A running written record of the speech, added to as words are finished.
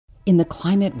In the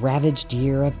climate-ravaged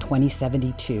year of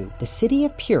 2072, the city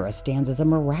of Pura stands as a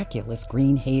miraculous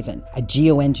green haven, a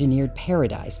geoengineered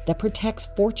paradise that protects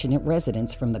fortunate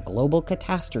residents from the global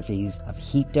catastrophes of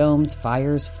heat domes,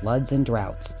 fires, floods, and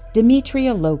droughts.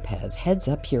 Demetria Lopez heads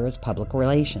up Pura's public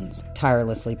relations,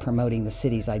 tirelessly promoting the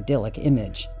city's idyllic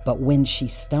image. But when she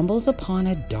stumbles upon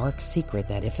a dark secret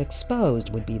that, if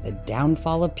exposed, would be the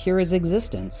downfall of Pura's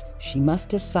existence, she must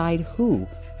decide who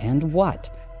and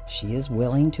what she is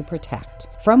willing to protect.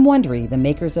 From Wondery, the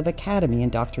makers of Academy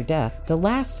and Dr. Death, The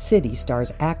Last City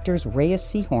stars actors Reyes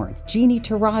Sehorn, Jeannie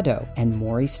Torrado, and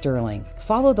Maury Sterling.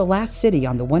 Follow The Last City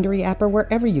on the Wondery app or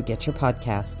wherever you get your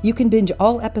podcasts. You can binge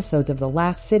all episodes of The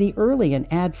Last City early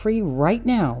and ad-free right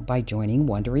now by joining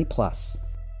Wondery Plus.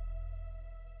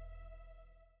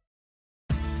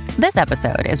 This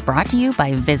episode is brought to you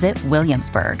by Visit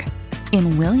Williamsburg.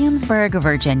 In Williamsburg,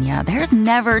 Virginia, there's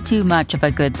never too much of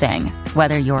a good thing.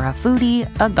 Whether you're a foodie,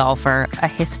 a golfer, a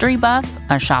history buff,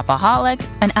 a shopaholic,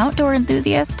 an outdoor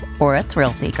enthusiast, or a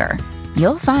thrill seeker,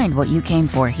 you'll find what you came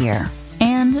for here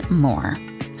and more.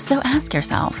 So ask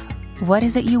yourself, what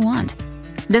is it you want?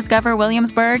 Discover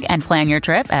Williamsburg and plan your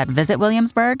trip at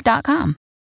visitwilliamsburg.com.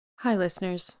 Hi,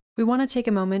 listeners. We want to take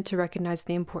a moment to recognize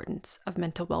the importance of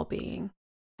mental well-being.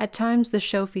 At times, the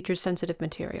show features sensitive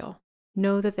material.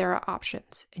 Know that there are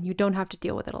options, and you don't have to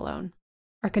deal with it alone.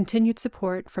 Our continued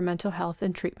support for mental health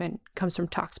and treatment comes from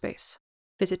Talkspace.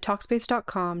 Visit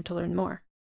Talkspace.com to learn more.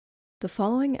 The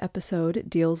following episode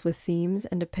deals with themes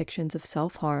and depictions of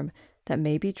self-harm that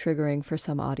may be triggering for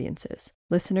some audiences.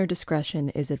 Listener discretion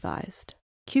is advised.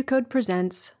 Q-Code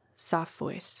presents Soft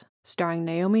Voice, starring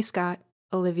Naomi Scott,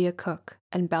 Olivia Cook,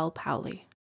 and Belle Powley.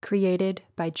 Created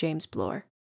by James Bloor.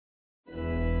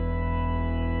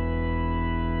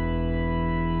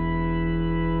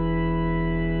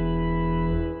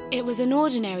 It was an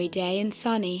ordinary day and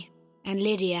sunny, and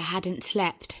Lydia hadn't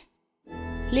slept.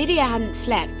 Lydia hadn't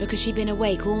slept because she'd been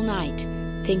awake all night,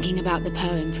 thinking about the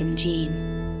poem from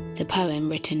Jean, the poem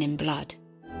written in blood.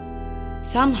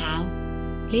 Somehow,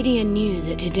 Lydia knew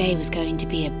that today was going to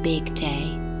be a big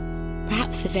day,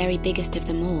 perhaps the very biggest of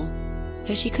them all,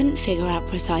 though she couldn't figure out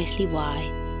precisely why,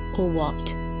 or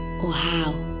what, or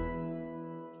how.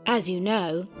 As you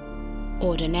know,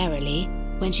 ordinarily,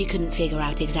 when she couldn't figure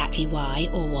out exactly why,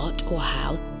 or what, or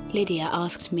how, Lydia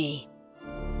asked me.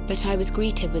 But I was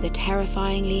greeted with a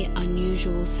terrifyingly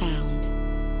unusual sound.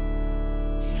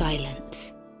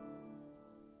 Silence.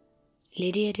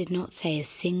 Lydia did not say a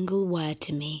single word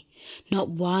to me, not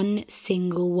one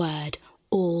single word,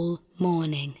 all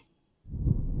morning.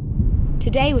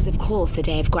 Today was, of course, the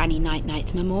day of Granny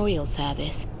Night-Night's memorial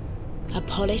service. A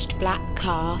polished black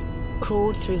car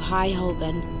crawled through High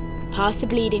Holborn, past the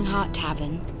Bleeding Heart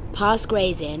Tavern, past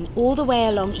Gray's Inn, all the way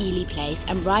along Ely Place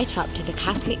and right up to the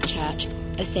Catholic Church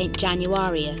of St.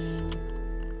 Januarius.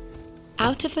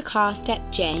 Out of the car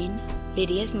stepped Jane,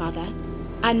 Lydia's mother,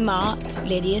 and Mark,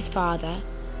 Lydia's father,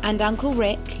 and Uncle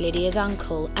Rick, Lydia's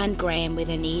uncle, and Graham with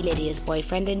an E, Lydia's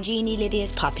boyfriend, and Jeannie,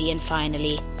 Lydia's puppy, and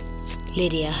finally,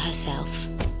 Lydia herself.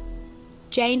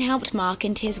 Jane helped Mark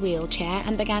into his wheelchair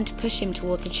and began to push him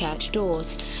towards the church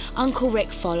doors. Uncle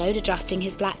Rick followed, adjusting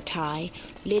his black tie.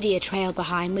 Lydia trailed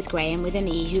behind with Graham with an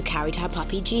E, who carried her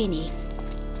puppy Jeannie.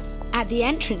 At the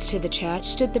entrance to the church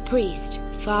stood the priest,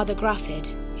 Father Grufford,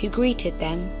 who greeted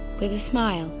them with a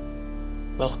smile.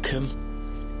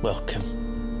 Welcome,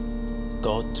 welcome.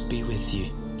 God be with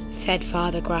you, said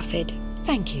Father Grufford.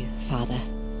 Thank you, Father,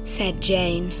 said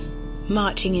Jane,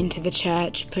 marching into the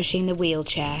church, pushing the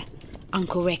wheelchair,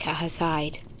 Uncle Rick at her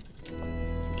side.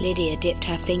 Lydia dipped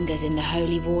her fingers in the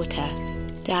holy water,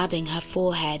 dabbing her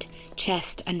forehead,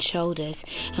 chest and shoulders,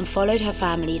 and followed her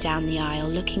family down the aisle,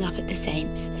 looking up at the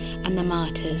saints and the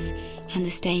martyrs and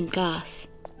the stained glass.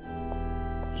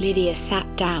 Lydia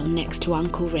sat down next to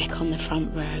Uncle Rick on the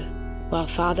front row, while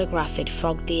Father Grufford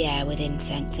fogged the air with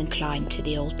incense and climbed to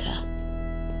the altar.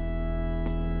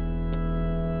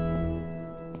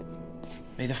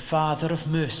 May the Father of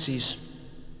mercies,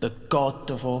 the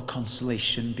God of all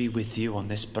consolation, be with you on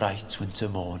this bright winter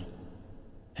morn,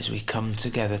 as we come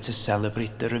together to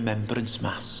celebrate the Remembrance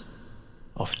Mass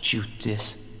of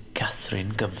Judith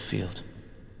Catherine Gumfield.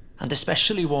 And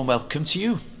especially warm welcome to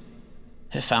you,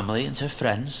 her family and her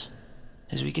friends,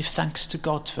 as we give thanks to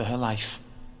God for her life.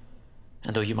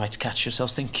 And though you might catch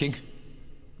yourselves thinking,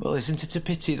 well, isn't it a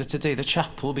pity that today the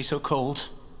chapel will be so cold?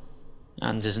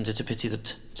 And isn't it a pity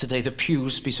that today the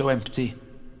pews be so empty?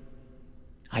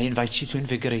 I invite you to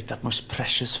invigorate that most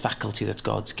precious faculty that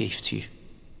God gave to you,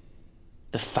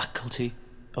 the faculty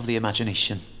of the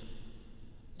imagination,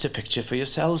 to picture for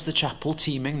yourselves the chapel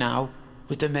teeming now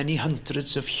with the many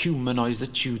hundreds of humanoids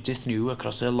that Judith knew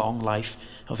across her long life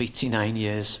of 89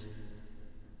 years.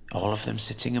 All of them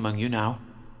sitting among you now,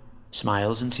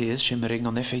 smiles and tears shimmering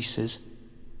on their faces,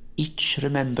 each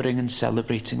remembering and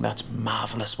celebrating that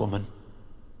marvellous woman,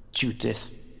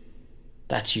 Judith,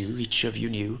 that you, each of you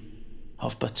knew,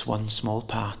 of but one small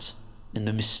part in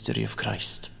the mystery of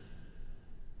Christ.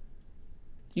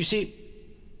 You see,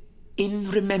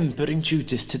 in remembering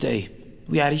Judith today,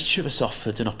 we are each of us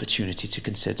offered an opportunity to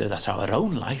consider that our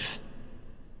own life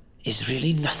is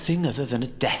really nothing other than a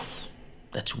death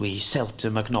that we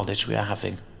seldom acknowledge we are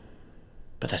having,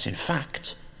 but that in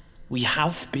fact we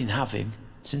have been having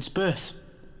since birth,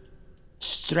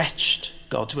 stretched,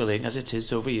 God willing, as it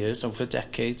is over years, over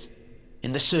decades,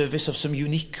 in the service of some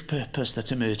unique purpose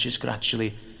that emerges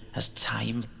gradually as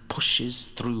time pushes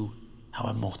through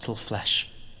our mortal flesh.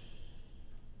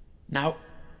 Now,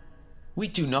 we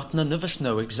do not, none of us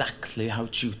know exactly how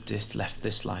Judith left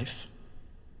this life.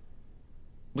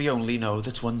 We only know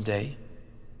that one day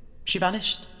she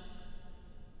vanished.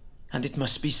 And it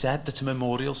must be said that a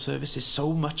memorial service is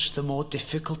so much the more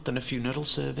difficult than a funeral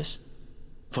service.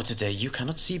 For today you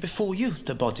cannot see before you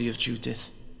the body of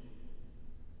Judith.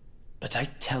 But I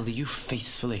tell you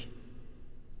faithfully,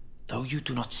 though you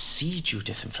do not see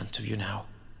Judith in front of you now,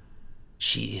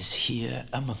 she is here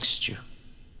amongst you,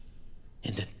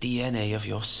 in the DNA of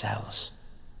your cells,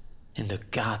 in the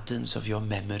gardens of your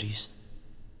memories,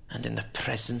 and in the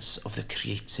presence of the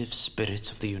creative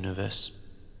spirit of the universe.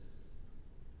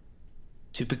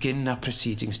 To begin our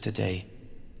proceedings today,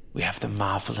 we have the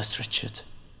marvellous Richard,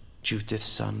 Judith's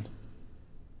son,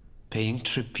 paying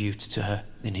tribute to her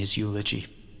in his eulogy.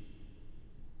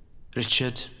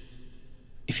 Richard,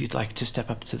 if you'd like to step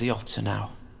up to the altar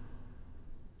now.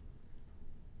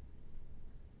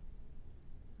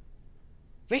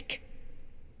 Rick?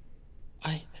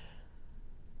 I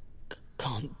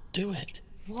can't do it.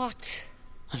 What?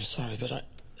 I'm sorry, but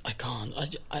I can't.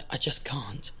 I just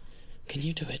can't. Can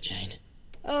you do it, Jane?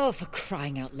 Oh, for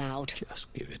crying out loud.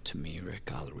 Just give it to me, Rick.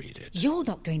 I'll read it. You're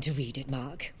not going to read it,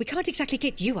 Mark. We can't exactly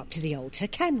get you up to the altar,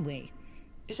 can we?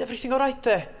 Is everything all right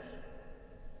there?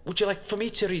 Would you like for me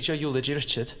to read your eulogy,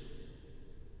 Richard?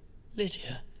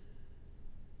 Lydia,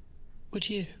 would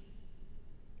you?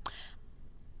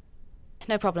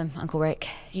 No problem, Uncle Rick.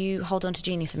 You hold on to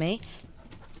Jeannie for me.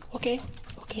 Okay.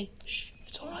 Shh.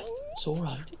 It's all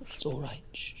right. It's all right.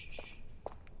 Shh.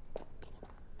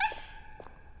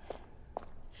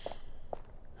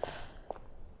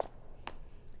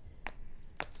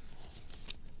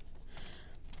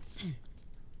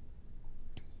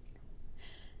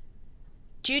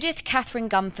 Judith Catherine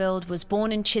Gumfield was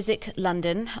born in Chiswick,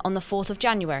 London, on the 4th of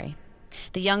January.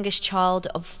 The youngest child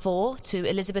of 4 to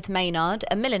Elizabeth Maynard,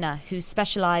 a milliner who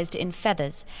specialised in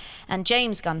feathers, and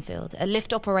James Gunfield, a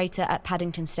lift operator at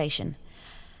Paddington Station.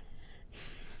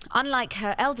 Unlike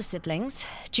her elder siblings,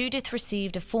 Judith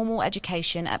received a formal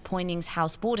education at Poynings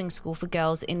House boarding school for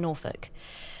girls in Norfolk,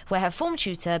 where her form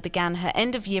tutor began her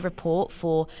end-of-year report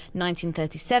for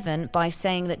 1937 by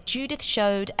saying that Judith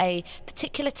showed a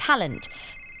particular talent.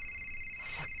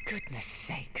 For goodness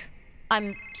sake.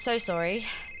 I'm so sorry.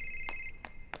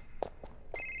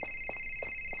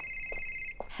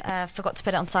 Forgot to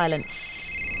put it on silent.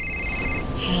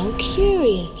 How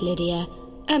curious, Lydia.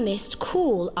 A missed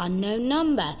call, unknown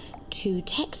number. 2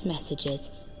 text messages.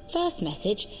 First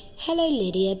message, hello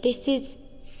Lydia, this is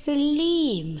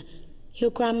Salim, your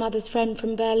grandmother's friend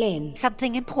from Berlin.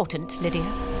 Something important, Lydia?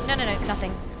 No,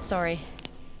 nothing. Sorry.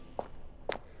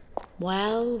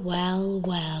 Well,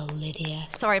 Lydia.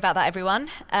 Sorry about that, everyone.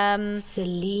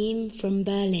 Salim from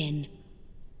Berlin.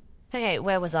 Okay,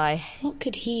 where was I? What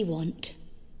could he want?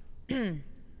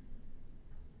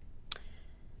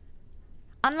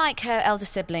 Unlike her elder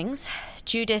siblings,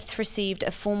 Judith received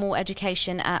a formal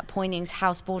education at Poynings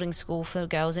House boarding school for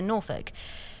girls in Norfolk,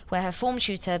 where her form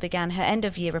tutor began her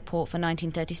end-of-year report for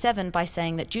 1937 by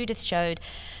saying that Judith showed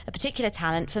a particular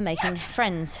talent for making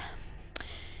friends,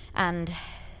 and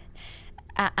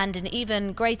an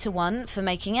even greater one for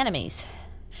making enemies.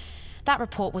 That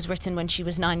report was written when she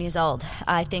was 9 years old.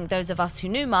 I think those of us who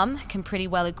knew Mum can pretty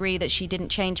well agree that she didn't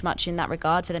change much in that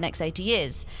regard for the next 80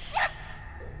 years.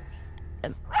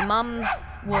 Mum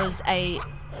was a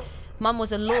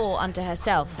law unto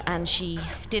herself, and she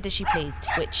did as she pleased,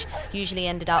 which usually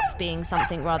ended up being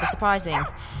something rather surprising.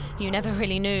 You never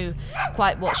really knew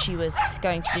quite what she was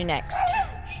going to do next.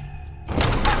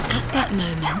 At that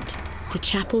moment, the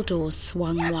chapel doors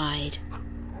swung wide.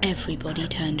 Everybody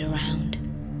turned around.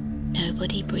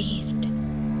 Nobody breathed.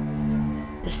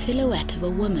 The silhouette of a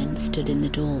woman stood in the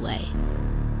doorway.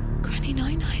 Granny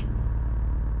Night-Night.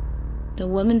 The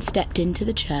woman stepped into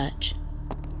the church,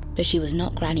 But she was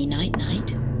not Granny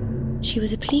Night-Night. She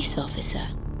was a police officer.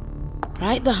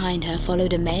 Right behind her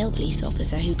followed a male police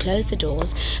officer who closed the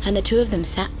doors, and the two of them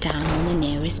sat down on the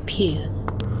nearest pew.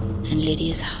 And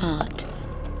Lydia's heart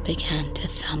began to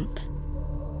thump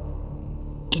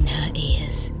in her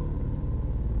ears.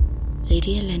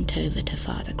 Lydia leant over to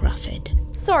Father Grufford.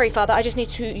 Sorry, Father, I just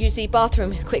need to use the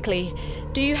bathroom quickly.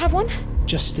 Do you have one?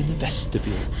 Just in the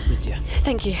vestibule, Lydia.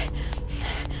 Thank you.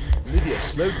 Lydia,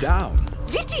 slow down.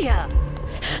 Lydia!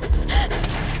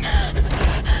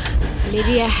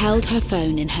 Lydia held her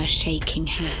phone in her shaking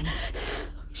hands.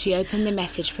 She opened the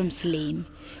message from Selim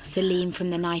from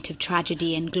the night of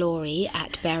tragedy and glory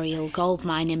at Burial Gold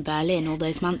Mine in Berlin all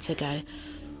those months ago.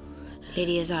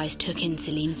 Lydia's eyes took in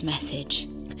Selim's message.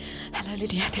 Hello,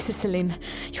 Lydia. This is Celine,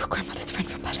 your grandmother's friend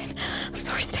from Berlin. I'm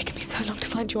sorry it's taken me so long to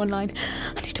find you online.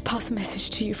 I need to pass a message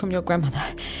to you from your grandmother.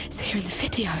 It's here in the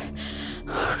video.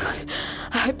 Oh, God.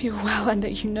 I hope you're well and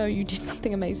that you know you did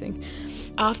something amazing.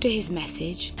 After his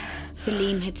message,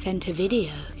 Selim had sent a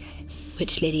video,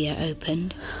 which Lydia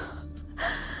opened.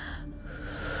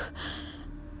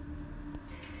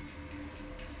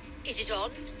 Is it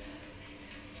on?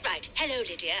 Right. Hello,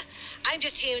 Lydia. I'm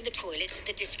just here in the toilets at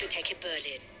the discotheque in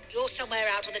Berlin. You're somewhere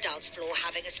out on the dance floor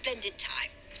having a splendid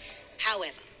time.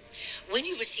 However, when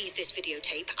you receive this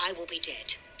videotape, I will be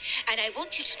dead. And I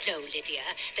want you to know, Lydia,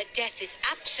 that death is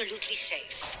absolutely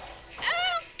safe.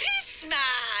 Oh, piss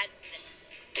man!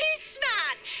 Piss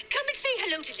man! Come and say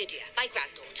hello to Lydia, my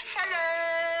granddaughter.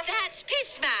 Hello! That's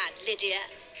piss man, Lydia.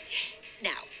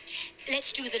 Now,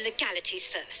 let's do the legalities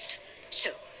first.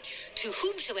 So, to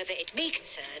whomsoever it may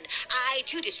concern, I,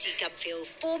 Judith C. Gumfield,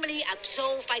 formally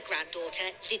absolve my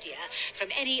granddaughter, Lydia, from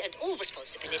any and all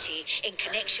responsibility in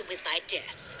connection with my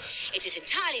death. It is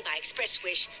entirely my express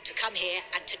wish to come here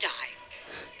and to die.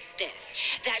 There.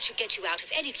 That should get you out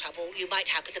of any trouble you might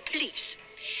have with the police.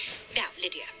 Now,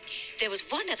 Lydia, there was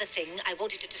one other thing I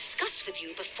wanted to discuss with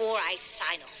you before I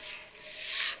sign off.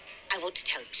 I want to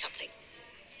tell you something.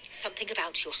 Something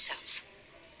about yourself.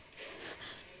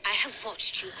 I have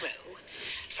watched you grow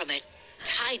from a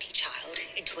tiny child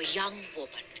into a young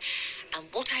woman. And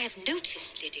what I have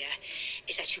noticed, Lydia,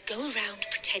 is that you go around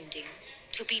pretending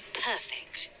to be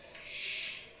perfect.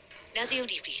 Now, the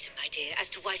only reason, my dear, as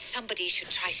to why somebody should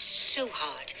try so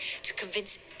hard to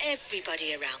convince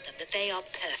everybody around them that they are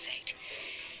perfect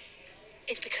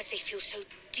is because they feel so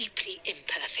deeply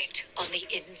imperfect on the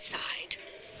inside.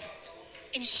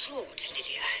 In short,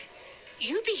 Lydia,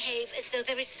 you behave as though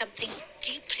there is something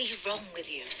deeply wrong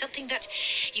with you, something that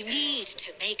you need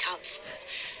to make up for.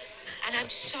 And I'm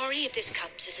sorry if this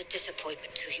comes as a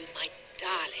disappointment to you, my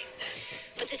darling.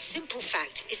 But the simple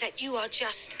fact is that you are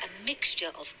just a mixture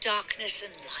of darkness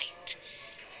and light,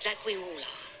 like we all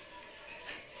are.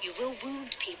 You will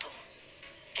wound people,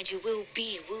 and you will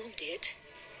be wounded.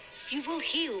 You will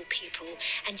heal people,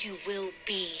 and you will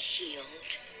be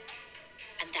healed.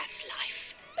 And that's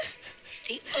life.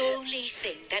 The only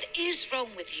thing that is wrong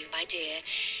with you, my dear,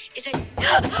 is that...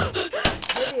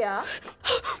 Lydia?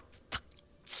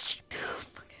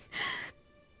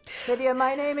 Lydia,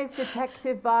 my name is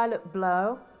Detective Violet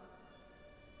Blow.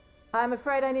 I'm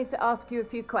afraid I need to ask you a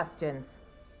few questions.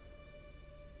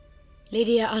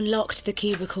 Lydia unlocked the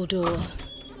cubicle door.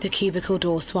 The cubicle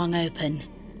door swung open.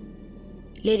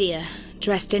 Lydia,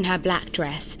 dressed in her black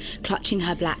dress, clutching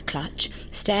her black clutch,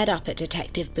 stared up at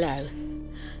Detective Blow.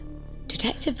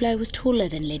 Detective Blow was taller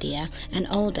than Lydia and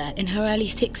older, in her early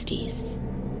 60s.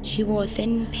 She wore a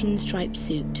thin pinstripe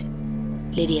suit.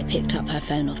 Lydia picked up her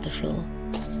phone off the floor.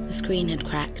 The screen had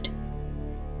cracked.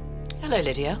 Hello,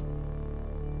 Lydia,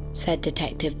 said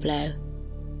Detective Blow.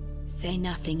 Say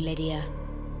nothing, Lydia,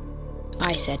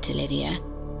 I said to Lydia.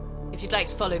 If you'd like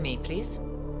to follow me, please.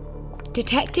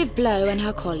 Detective Blow and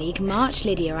her colleague marched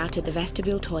Lydia out of the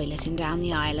vestibule toilet and down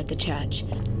the aisle of the church.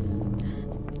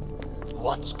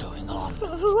 What's going on?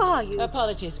 Who are you?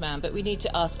 Apologies, ma'am, but we need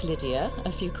to ask Lydia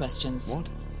a few questions. What?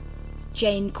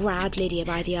 Jane grabbed Lydia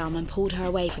by the arm and pulled her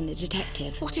away from the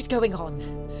detective. What is going on?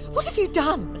 What have you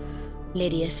done?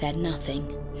 Lydia said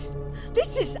nothing.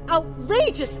 This is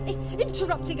outrageous!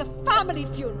 Interrupting a family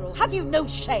funeral. Have you no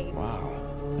shame? Wow,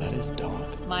 that is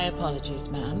dark. My apologies,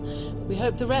 ma'am. We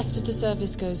hope the rest of the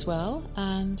service goes well,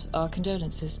 and our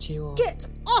condolences to you all. Get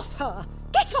off her!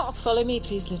 Get off! Follow me,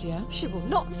 please, Lydia. She will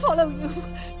not follow you.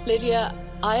 Lydia,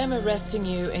 I am arresting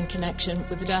you in connection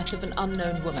with the death of an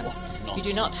unknown woman. You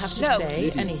do not have to say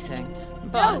Lydia. anything.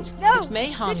 But No, it may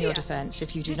harm Lydia. your defence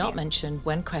if you do not mention,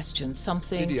 when questioned,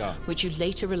 something Lydia. which you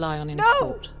later rely on in No.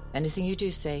 court. Anything you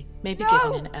do say may be No.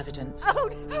 given in evidence. Oh,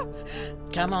 no.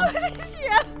 Come on.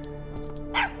 Lydia.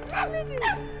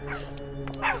 Lydia.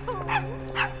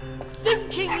 Oh.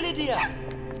 Thinking, Lydia!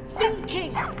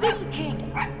 Thinking!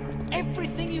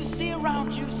 Everything you see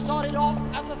around you started off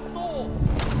as a thought.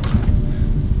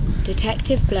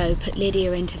 Detective Blow put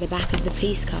Lydia into the back of the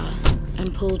police car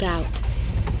and pulled out.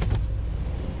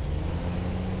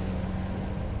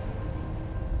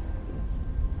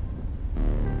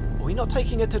 Are we not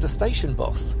taking her to the station,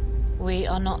 boss? We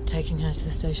are not taking her to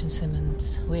the station,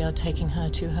 Simmons. We are taking her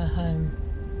to her home.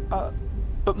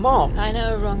 But Mom... I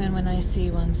know a wrong one when I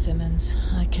see one, Simmons.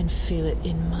 I can feel it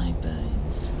in my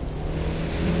bones.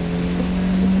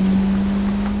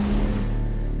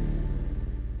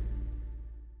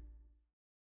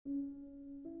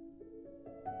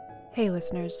 Hey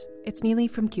listeners, it's Neely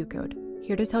from Q-Code,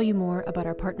 here to tell you more about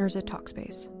our partners at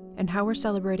Talkspace and how we're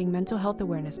celebrating Mental Health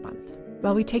Awareness Month.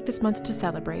 While we take this month to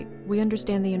celebrate, we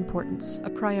understand the importance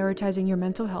of prioritizing your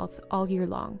mental health all year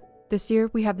long. This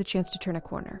year, we have the chance to turn a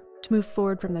corner, to move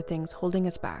forward from the things holding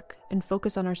us back and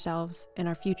focus on ourselves and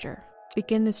our future. To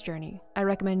begin this journey, I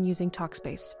recommend using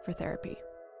Talkspace for therapy.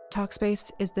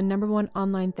 Talkspace is the #1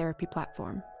 online therapy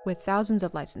platform with thousands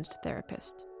of licensed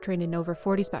therapists trained in over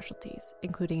 40 specialties,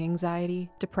 including anxiety,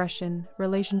 depression,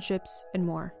 relationships, and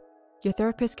more. Your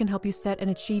therapist can help you set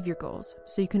and achieve your goals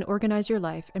so you can organize your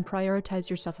life and prioritize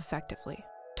yourself effectively.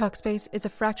 Talkspace is a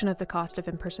fraction of the cost of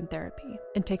in-person therapy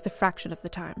and takes a fraction of the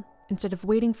time. Instead of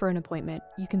waiting for an appointment,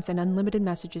 you can send unlimited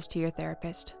messages to your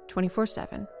therapist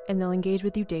 24/7, and they'll engage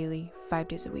with you daily, 5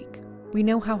 days a week. We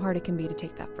know how hard it can be to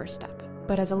take that first step,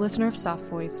 but as a listener of Soft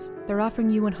Voice, they're offering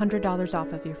you $100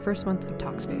 off of your first month with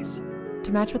Talkspace.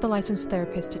 To match with a licensed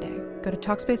therapist today, go to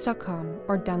Talkspace.com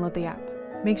or download the app.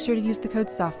 Make sure to use the code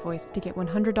SOFTVOICE to get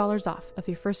 $100 off of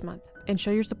your first month and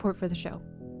show your support for the show.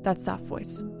 That's Soft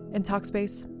Voice and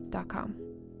Talkspace.com.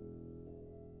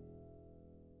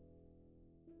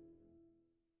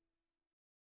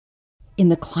 In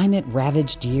the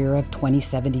climate-ravaged year of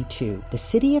 2072, the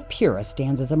city of Pura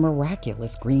stands as a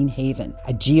miraculous green haven,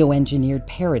 a geoengineered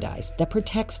paradise that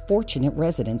protects fortunate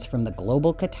residents from the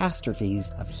global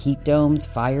catastrophes of heat domes,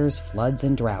 fires, floods,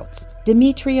 and droughts.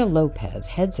 Demetria Lopez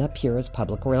heads up Pura's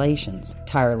public relations,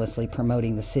 tirelessly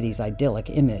promoting the city's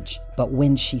idyllic image. But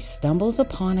when she stumbles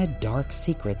upon a dark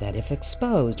secret that, if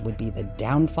exposed, would be the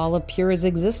downfall of Pura's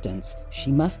existence,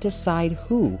 she must decide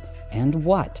who and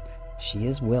what she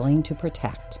is willing to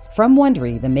protect. From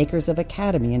Wondery, the makers of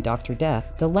Academy and Dr. Death,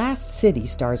 The Last City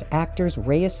stars actors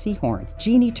Reyes Sehorn,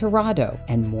 Jeannie Torrado,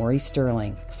 and Maury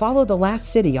Sterling. Follow The Last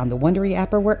City on the Wondery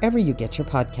app or wherever you get your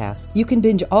podcasts. You can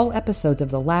binge all episodes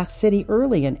of The Last City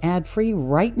early and ad-free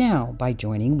right now by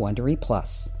joining Wondery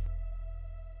Plus.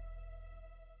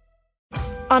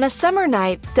 On a summer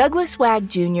night, Douglas Wag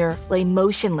Jr. lay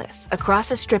motionless across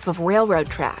a strip of railroad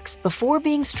tracks before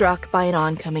being struck by an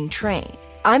oncoming train.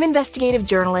 I'm investigative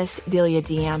journalist Delia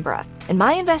D'Ambra, and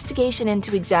my investigation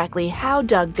into exactly how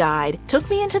Doug died took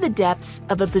me into the depths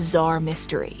of a bizarre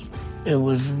mystery. It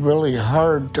was really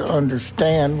hard to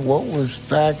understand what was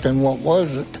fact and what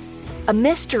wasn't. A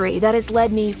mystery that has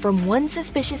led me from one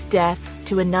suspicious death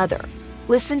to another.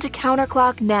 Listen to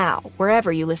Counterclock now,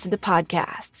 wherever you listen to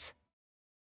podcasts.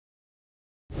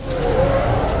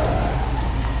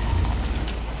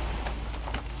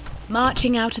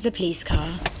 Marching out of the police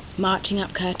car, marching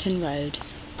up Curtin Road,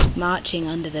 marching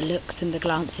under the looks and the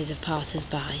glances of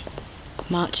passers-by,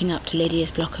 marching up to Lydia's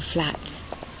block of flats,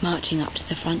 marching up to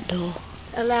the front door.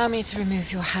 Allow me to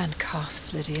remove your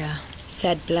handcuffs, Lydia,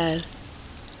 said Blow.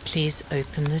 Please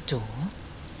open the door.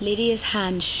 Lydia's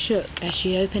hand shook as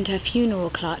she opened her funeral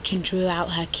clutch and drew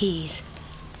out her keys,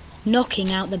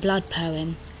 knocking out the blood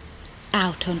poem,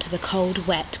 out onto the cold,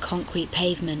 wet concrete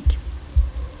pavement.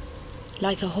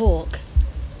 Like a hawk,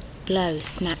 Blow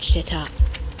snatched it up.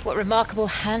 What remarkable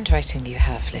handwriting you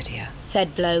have, Lydia,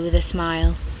 said Blow with a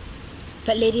smile.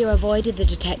 But Lydia avoided the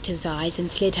detective's eyes and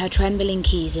slid her trembling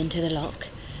keys into the lock,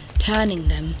 turning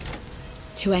them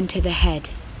to enter the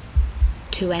head,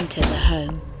 to enter the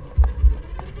home.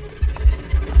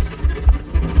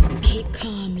 Keep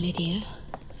calm, Lydia,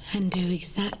 and do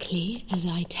exactly as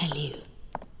I tell you.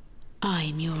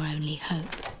 I'm your only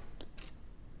hope.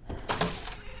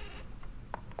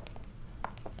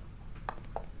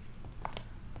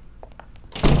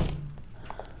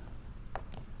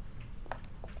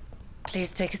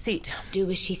 Please take a seat.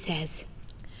 Do as she says.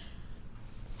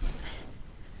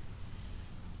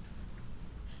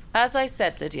 As I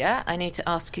said, Lydia, I need to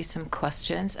ask you some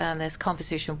questions, and this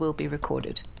conversation will be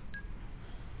recorded.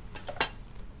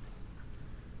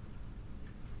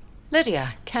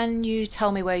 Lydia, can you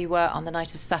tell me where you were on the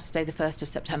night of Saturday, the 1st of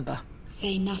September?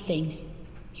 Say nothing.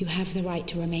 You have the right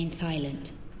to remain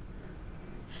silent.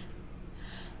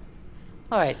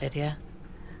 All right, Lydia.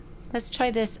 Let's try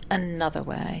this another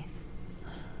way.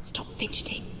 Stop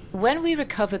fidgeting. When we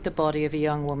recovered the body of a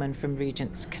young woman from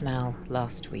Regent's Canal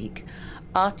last week,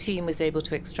 our team was able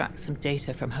to extract some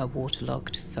data from her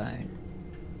waterlogged phone.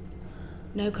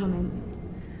 No comment.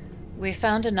 We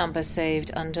found a number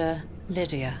saved under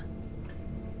Lydia,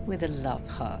 with a love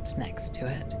heart next to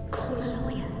it. Call a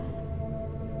lawyer.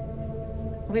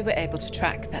 We were able to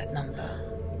track that number.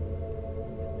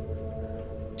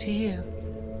 To you.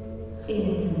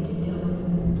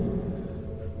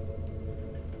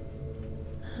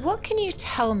 What can you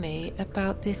tell me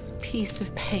about this piece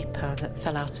of paper that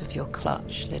fell out of your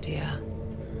clutch, Lydia?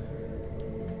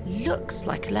 Looks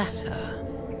like a letter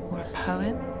or a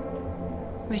poem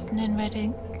written in red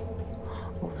ink.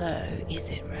 Although, is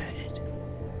it red?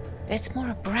 It's more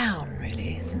a brown,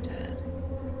 really, isn't it?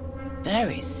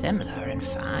 Very similar, in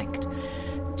fact,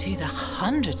 to the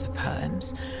hundreds of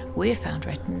poems we found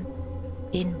written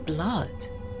in blood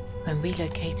when we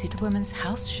located a woman's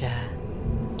house share.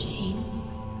 Jean,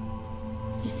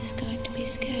 is this going to be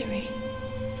scary?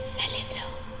 A little,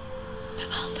 but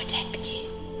I'll protect you.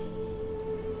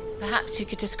 Perhaps you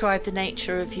could describe the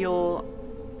nature of your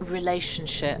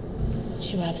relationship.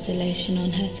 She rubs the lotion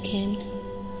on her skin.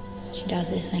 She does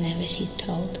this whenever she's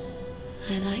told.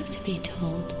 I like to be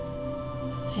told.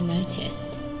 I noticed.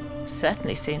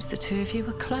 Certainly seems the two of you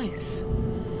were close.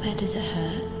 Where does it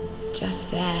hurt?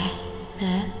 Just there.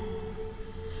 There?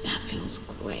 That feels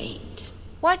great.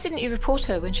 Why didn't you report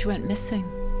her when she went missing?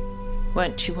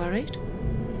 Weren't you worried?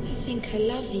 I think I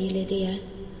love you, Lydia.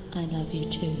 I love you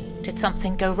too. Did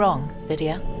something go wrong,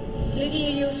 Lydia? Lydia,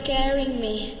 you're scaring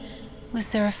me. Was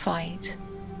there a fight?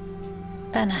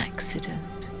 An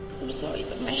accident? I'm sorry,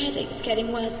 but my headache's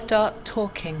getting worse. Start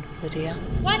talking, Lydia.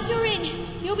 Once you're in,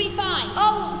 you'll be fine.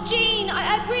 Oh, Jean,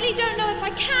 I really don't know if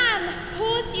I can. Of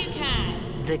course you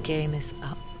can. The game is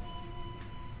up.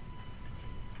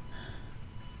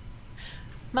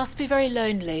 Must be very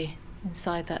lonely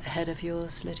inside that head of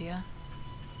yours, Lydia.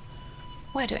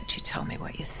 Why don't you tell me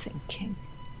what you're thinking?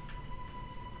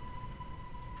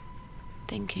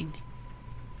 Thinking.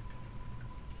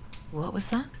 What was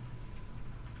that?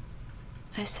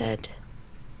 I said,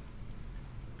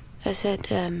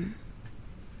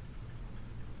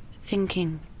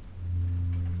 thinking.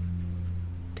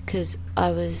 Because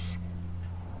I was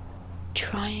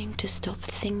trying to stop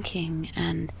thinking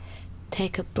and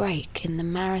take a break in the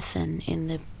marathon, in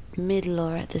the middle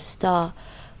or at the start.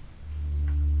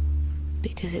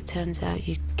 Because it turns out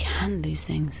you can lose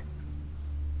things.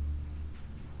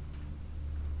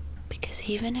 Because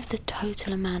even if the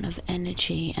total amount of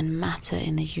energy and matter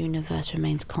in the universe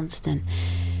remains constant,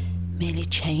 merely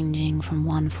changing from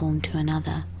one form to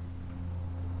another,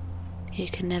 you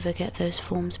can never get those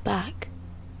forms back.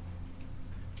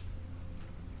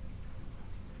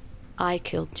 I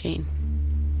killed Jean.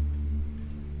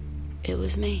 It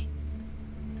was me.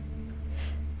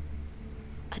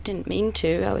 I didn't mean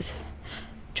to. I was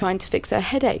trying to fix her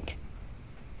headache.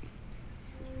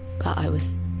 But I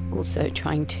was also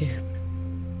trying to...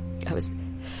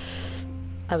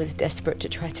 I was desperate to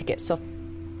try to get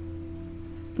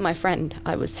my friend.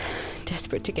 I was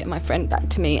desperate to get my friend back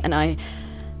to me, and I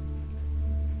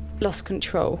lost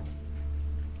control.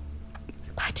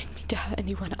 I didn't mean to hurt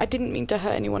anyone. I didn't mean to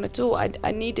hurt anyone at all.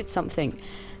 I needed something.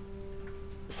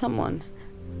 Someone.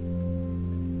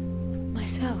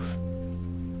 Myself.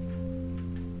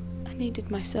 I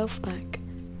needed myself back.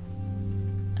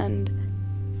 And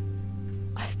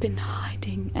I've been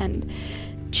hiding and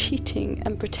cheating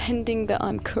and pretending that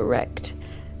I'm correct,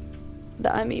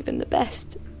 that I'm even the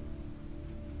best,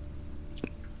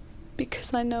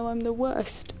 because I know I'm the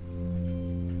worst.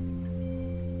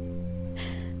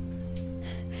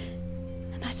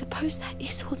 And I suppose that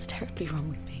is what's terribly wrong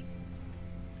with me.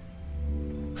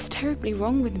 What's terribly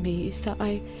wrong with me is that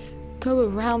I go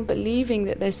around believing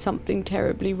that there's something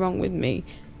terribly wrong with me.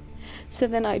 So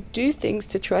then I do things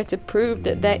to try to prove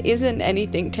that there isn't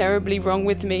anything terribly wrong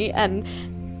with me, and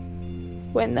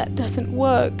when that doesn't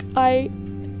work, I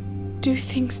do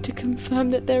things to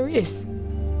confirm that there is.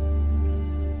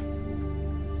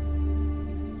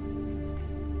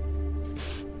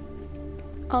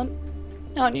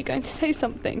 Aren't you going to say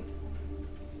something?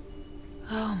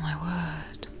 Oh, my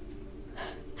word.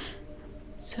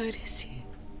 So it is you.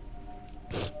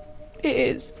 It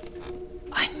is.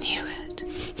 I knew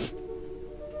it.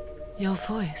 Your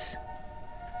voice.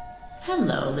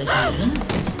 Hello, Lydia.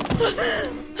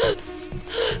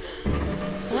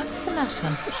 What's the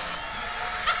matter?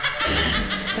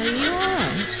 Are you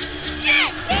alright?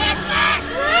 Get in that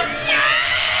room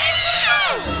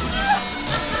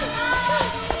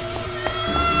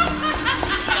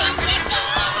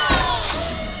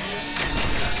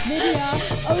Lydia,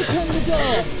 open the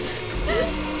door.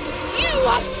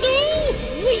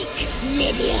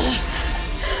 Lydia!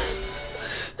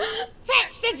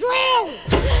 Fetch the drill!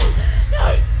 No!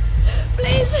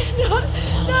 Please, no!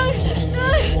 Time to end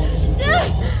this once and for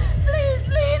all.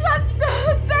 Please, I'm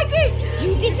begging!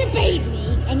 You disobeyed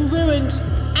me and ruined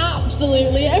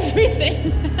absolutely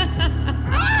everything. I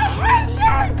hate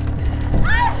you! I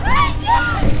hate you!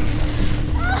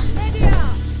 Lydia!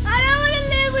 I don't want to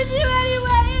live with you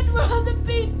anyway. I'd rather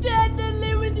be dead than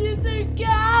live with you, so get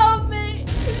out of me!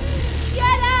 Get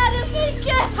out of me!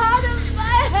 Get out of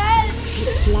my head! She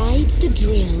slides the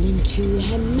drill into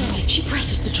her mouth. She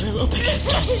presses the drill up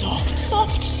against her soft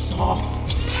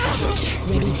pad,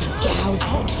 ready to gouge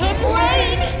out her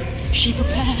brain. She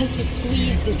prepares to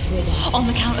squeeze the trigger. On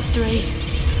the count of 3.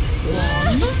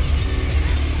 1,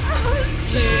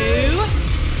 2.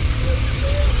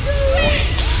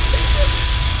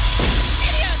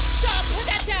 Idiot! Stop! Put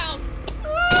that down!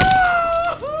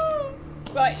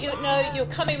 Right, you're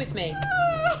coming with me.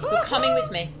 You're coming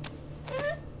with me.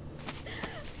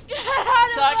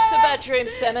 Search the bedroom,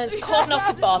 Simmons. Cordon off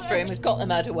the bathroom. We've got the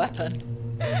murder weapon.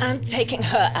 And taking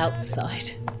her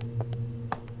outside.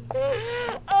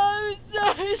 I'm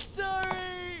so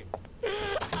sorry.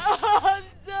 I'm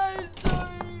so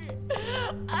sorry.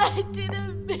 I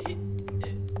didn't mean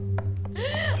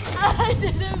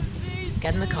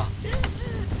Get in the car.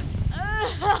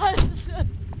 I'm so...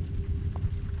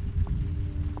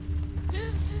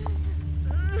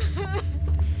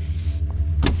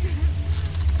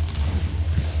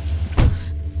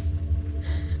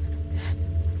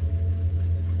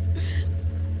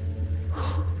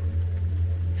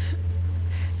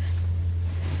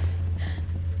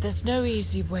 There's no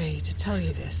easy way to tell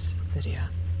you this, Lydia.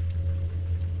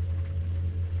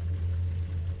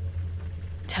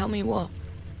 Tell me what?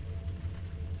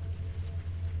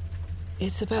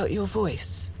 It's about your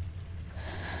voice.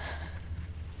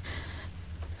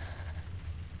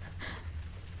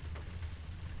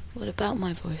 What about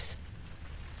my voice?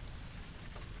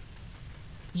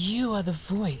 You are the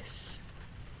voice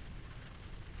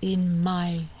in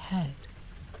my head.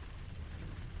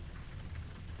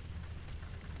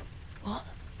 What?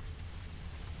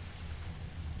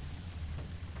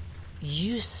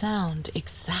 You sound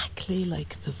exactly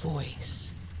like the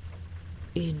voice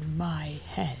in my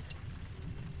head.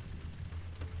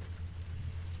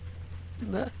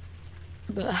 But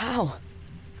how?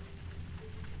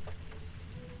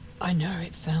 I know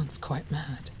it sounds quite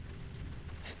mad.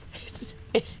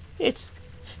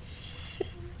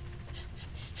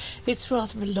 It's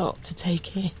rather a lot to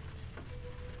take in.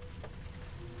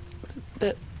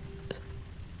 But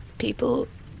people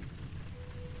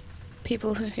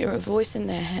who hear a voice in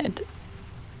their head,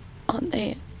 aren't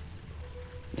they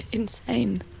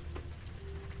insane?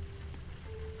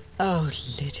 Oh,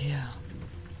 Lydia.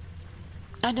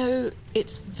 I know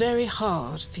it's very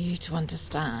hard for you to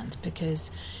understand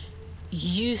because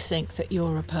you think that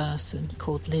you're a person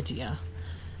called Lydia.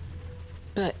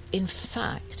 But in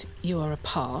fact, you are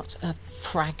a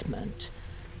fragment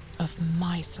of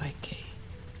my psyche.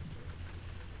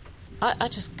 I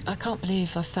can't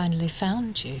believe I finally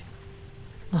found you.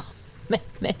 Well,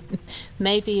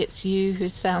 maybe it's you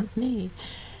who's found me.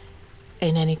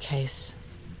 In any case,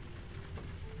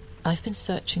 I've been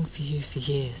searching for you for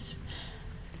years.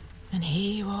 And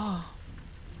here you are.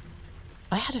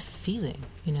 I had a feeling,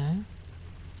 you know.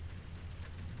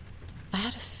 I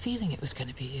had a feeling it was going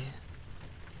to be you.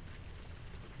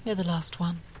 You're the last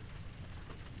one.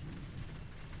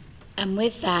 And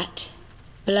with that,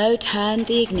 Blow turned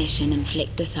the ignition and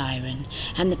flicked the siren,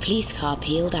 and the police car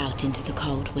peeled out into the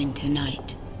cold winter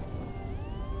night.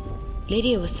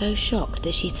 Lydia was so shocked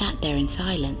that she sat there in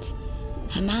silence,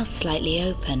 her mouth slightly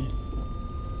open.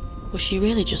 Was she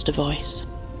really just a voice?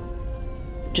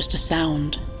 Just a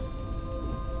sound?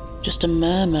 Just a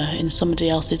murmur in somebody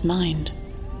else's mind?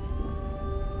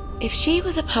 If she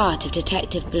was a part of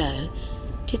Detective Blow,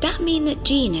 did that mean that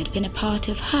Jean had been a part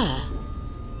of her?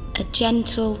 A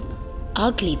gentle,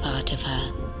 ugly part of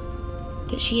her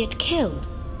that she had killed?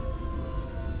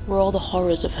 Were all the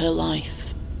horrors of her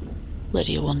life,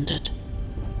 Lydia wondered,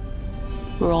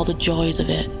 were all the joys of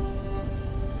it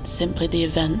simply the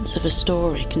events of a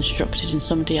story constructed in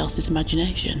somebody else's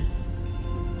imagination?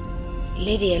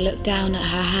 Lydia looked down at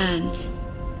her hands.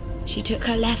 She took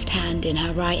her left hand in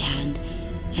her right hand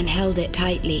and held it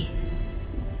tightly.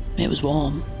 It was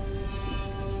warm.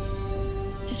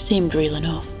 It seemed real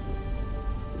enough.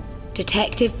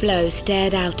 Detective Blow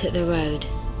stared out at the road,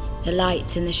 the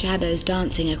lights and the shadows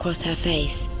dancing across her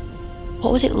face.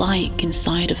 What was it like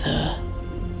inside of her?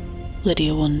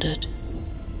 Lydia wondered.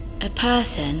 A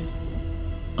person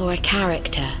or a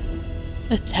character?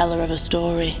 A teller of a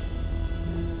story.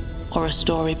 or a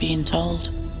story being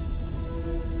told.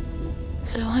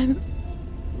 So I'm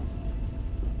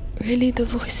really the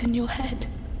voice in your head?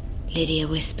 Lydia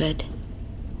whispered.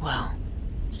 Well,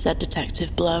 said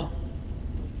Detective Blow.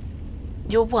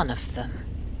 You're one of them.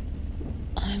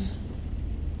 I'm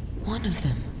one of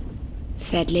them,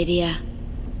 said Lydia.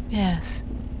 Yes,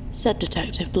 said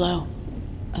Detective Blow.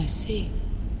 I see,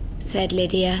 said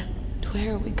Lydia.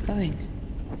 Where are we going?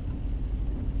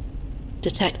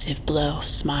 Detective Blow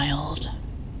smiled,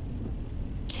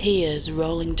 tears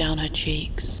rolling down her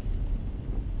cheeks.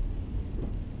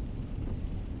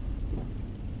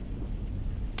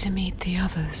 To meet the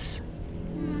others.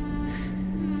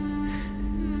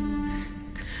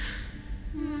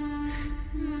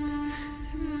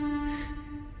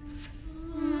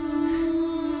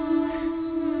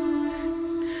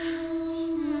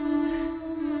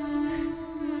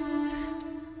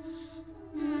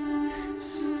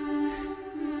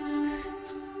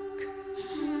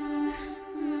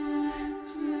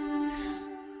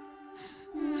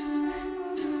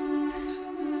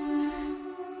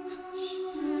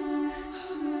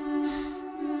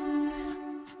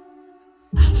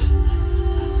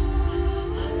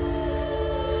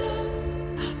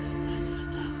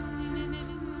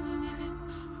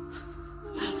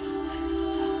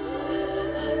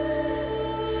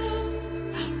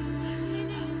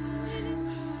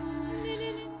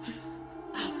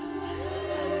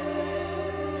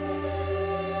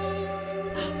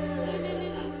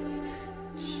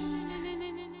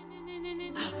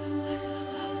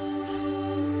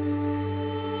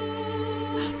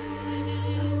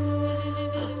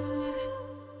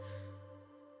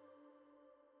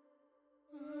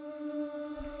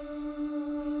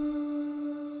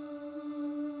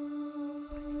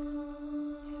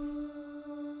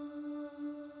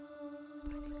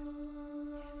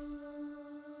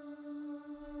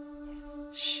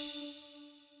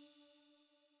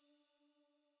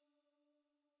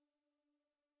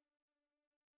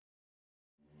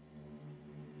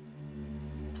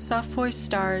 Soft Voice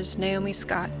stars Naomi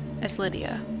Scott as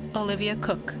Lydia, Olivia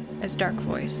Cook as Dark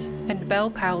Voice, and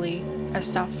Belle Powley as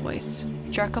Soft Voice,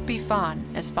 Jacoby Fawn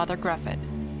as Father Gruffin,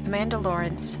 Amanda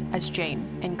Lawrence as Jane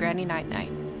and Granny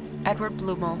Night-Night, Edward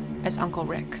Blumel as Uncle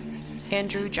Rick,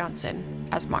 Andrew Johnson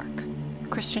as Mark,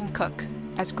 Christian Cook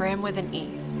as Graham with an E,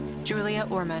 Julia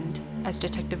Ormond as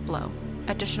Detective Blow.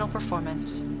 Additional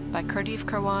performance by Kurdeev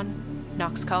Kirwan,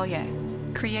 Knox Collier.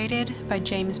 Created by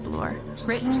James Bloor.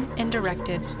 Written and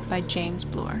directed by James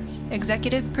Bloor.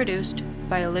 Executive produced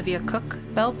by Olivia Cook,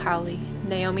 Belle Powley,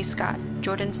 Naomi Scott,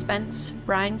 Jordan Spence,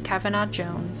 Ryan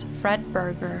Kavanaugh-Jones, Fred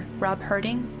Berger, Rob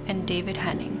Herding, and David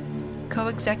Henning.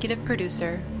 Co-executive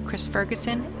producer Chris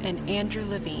Ferguson and Andrew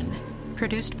Levine.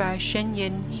 Produced by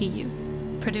Shin-Yin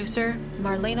Hiyu. Producer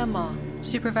Marlena Ma.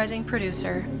 Supervising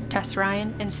producer Tess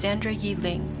Ryan and Sandra Yi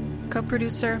Ling.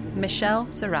 Co-producer Michelle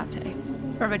Zarate.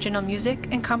 Original music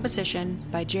and composition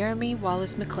by Jeremy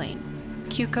Wallace McLean.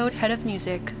 Q-Code Head of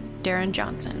Music, Darren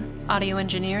Johnson. Audio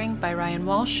engineering by Ryan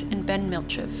Walsh and Ben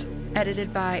Milchev.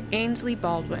 Edited by Ainsley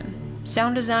Baldwin.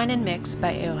 Sound design and mix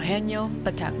by Eugenio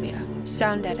Battaglia.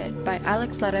 Sound edit by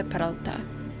Alex Lara Peralta.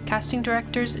 Casting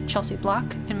directors Chelsea Block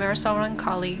and Marisol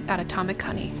Roncalli at Atomic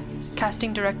Honey.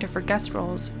 Casting director for guest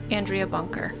roles, Andrea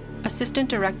Bunker. Assistant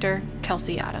director,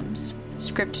 Kelsey Adams.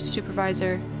 Script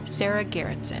supervisor, Sarah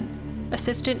Gerritsen.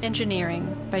 Assistant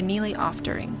engineering by Neely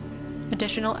Oftering.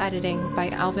 Additional editing by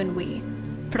Alvin Wee.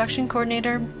 Production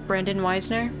coordinator Brandon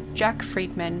Weisner, Jack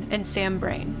Friedman, and Sam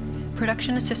Brain.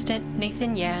 Production assistant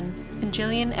Nathan Yan and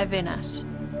Jillian Evenas.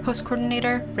 Post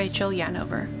coordinator Rachel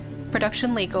Yanover.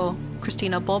 Production legal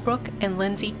Christina Bulbrook and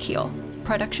Lindsay Keel.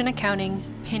 Production accounting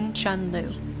Pin Chun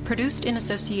Liu. Produced in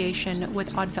association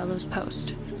with Oddfellows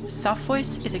Post. Soft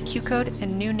Voice is a Q-Code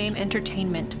and New Name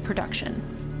Entertainment production.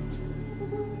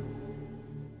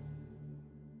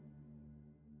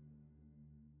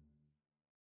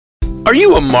 Are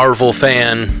you a Marvel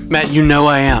fan? Matt, you know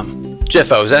I am.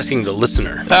 Jeff, I was asking the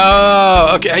listener.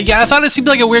 Oh, okay. Yeah, I thought it seemed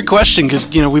like a weird question because,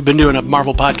 we've been doing a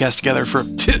Marvel podcast together for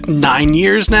 9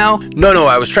 years now. No,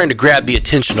 I was trying to grab the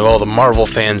attention of all the Marvel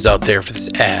fans out there for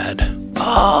this ad.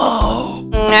 Oh.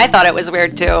 I thought it was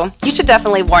weird too. You should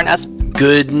definitely warn us.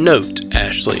 Good note,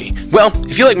 Ashley. Well,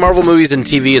 if you like Marvel movies and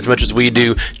TV as much as we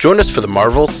do, join us for the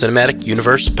Marvel Cinematic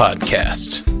Universe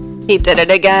podcast. He did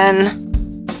it again.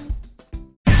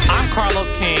 I'm Carlos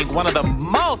King, one of the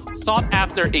most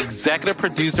sought-after executive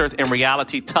producers in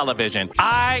reality television.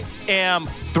 I am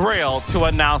thrilled to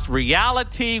announce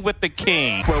Reality with the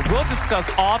King, where we'll discuss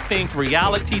all things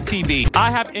reality TV.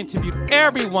 I have interviewed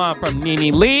everyone from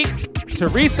Nene Leakes,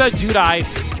 Teresa Giudice,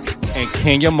 and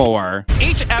Kenya Moore.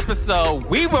 Each episode,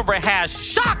 we will rehash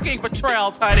shocking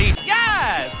betrayals, honey.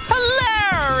 Yes!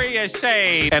 Hilarious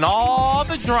shade and all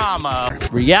the drama.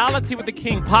 Reality with the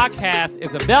King podcast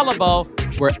is available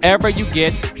wherever you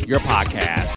get your podcasts.